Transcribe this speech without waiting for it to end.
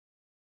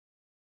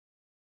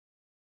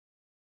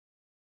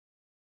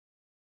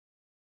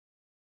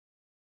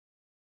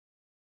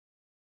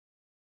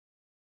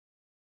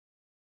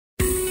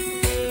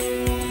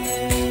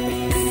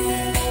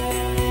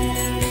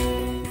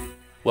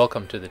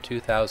Welcome to the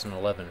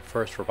 2011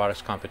 FIRST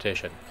Robotics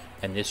Competition,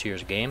 and this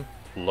year's game,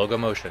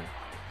 Logomotion.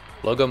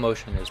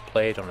 Logomotion is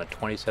played on a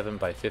 27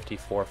 by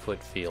 54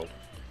 foot field.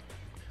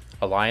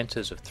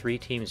 Alliances of 3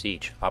 teams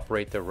each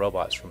operate their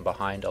robots from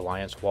behind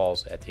alliance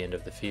walls at the end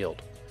of the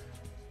field.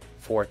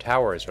 4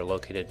 towers are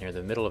located near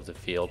the middle of the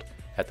field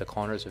at the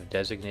corners of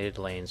designated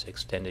lanes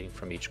extending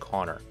from each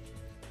corner.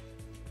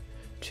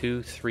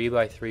 2 3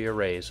 by 3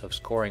 arrays of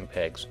scoring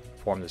pegs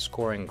form the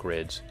scoring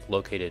grids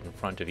located in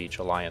front of each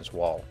alliance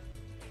wall.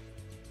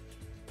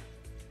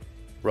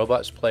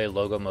 Robots play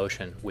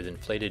Logomotion with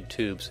inflated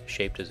tubes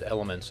shaped as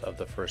elements of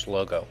the first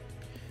logo.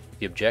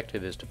 The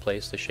objective is to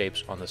place the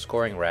shapes on the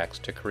scoring racks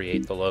to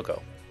create the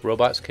logo.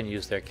 Robots can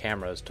use their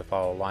cameras to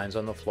follow lines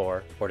on the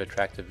floor or to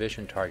track the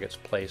vision targets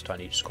placed on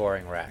each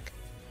scoring rack.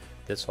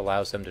 This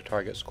allows them to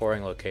target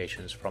scoring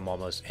locations from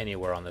almost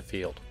anywhere on the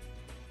field.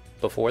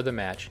 Before the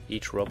match,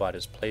 each robot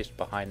is placed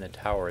behind the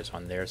towers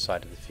on their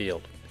side of the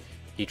field.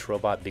 Each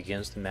robot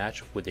begins the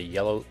match with a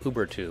yellow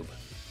Uber tube.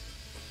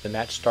 The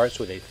match starts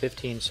with a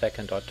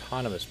 15-second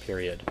autonomous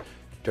period,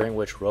 during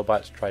which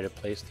robots try to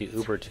place the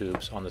Uber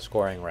tubes on the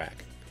scoring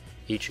rack.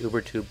 Each Uber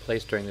tube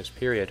placed during this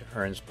period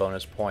earns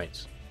bonus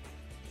points.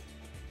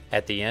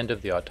 At the end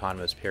of the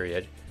autonomous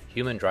period,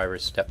 human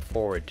drivers step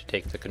forward to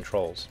take the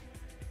controls.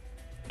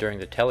 During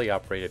the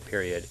teleoperated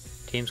period,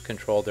 teams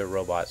control their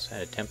robots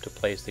and attempt to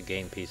place the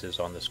game pieces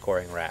on the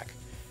scoring rack.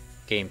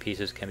 Game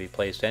pieces can be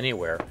placed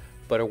anywhere,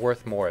 but are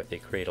worth more if they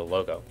create a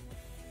logo.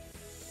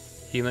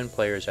 Human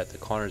players at the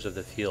corners of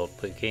the field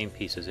put game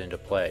pieces into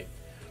play.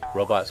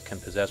 Robots can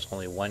possess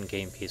only one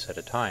game piece at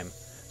a time,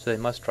 so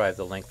they must drive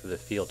the length of the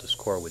field to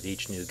score with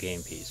each new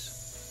game piece.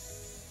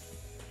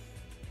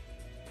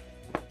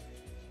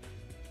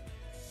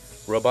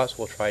 Robots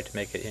will try to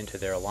make it into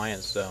their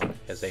alliance zone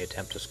as they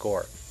attempt to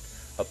score.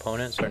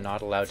 Opponents are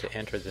not allowed to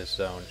enter this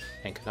zone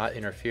and cannot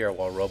interfere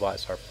while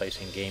robots are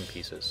placing game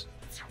pieces.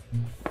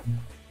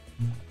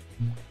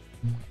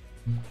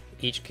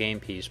 Each game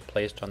piece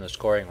placed on the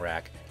scoring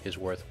rack is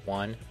worth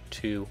 1,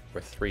 2,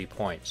 or 3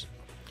 points.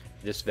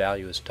 This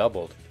value is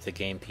doubled if the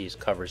game piece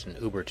covers an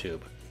Uber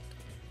tube.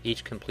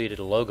 Each completed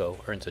logo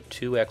earns a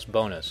 2x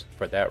bonus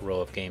for that row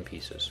of game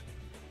pieces.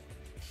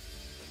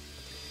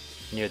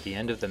 Near the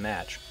end of the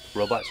match,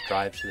 robots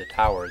drive to the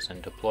towers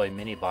and deploy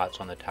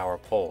mini-bots on the tower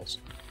poles.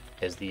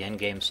 As the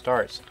endgame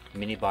starts,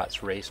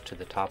 mini-bots race to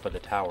the top of the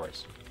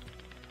towers.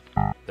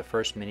 The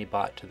first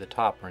mini-bot to the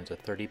top earns a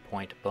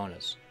 30-point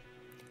bonus.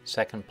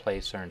 Second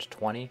place earns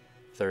 20,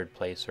 third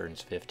place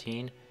earns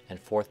 15, and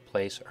fourth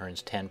place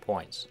earns 10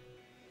 points.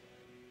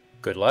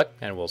 Good luck,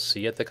 and we'll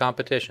see you at the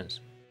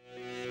competitions.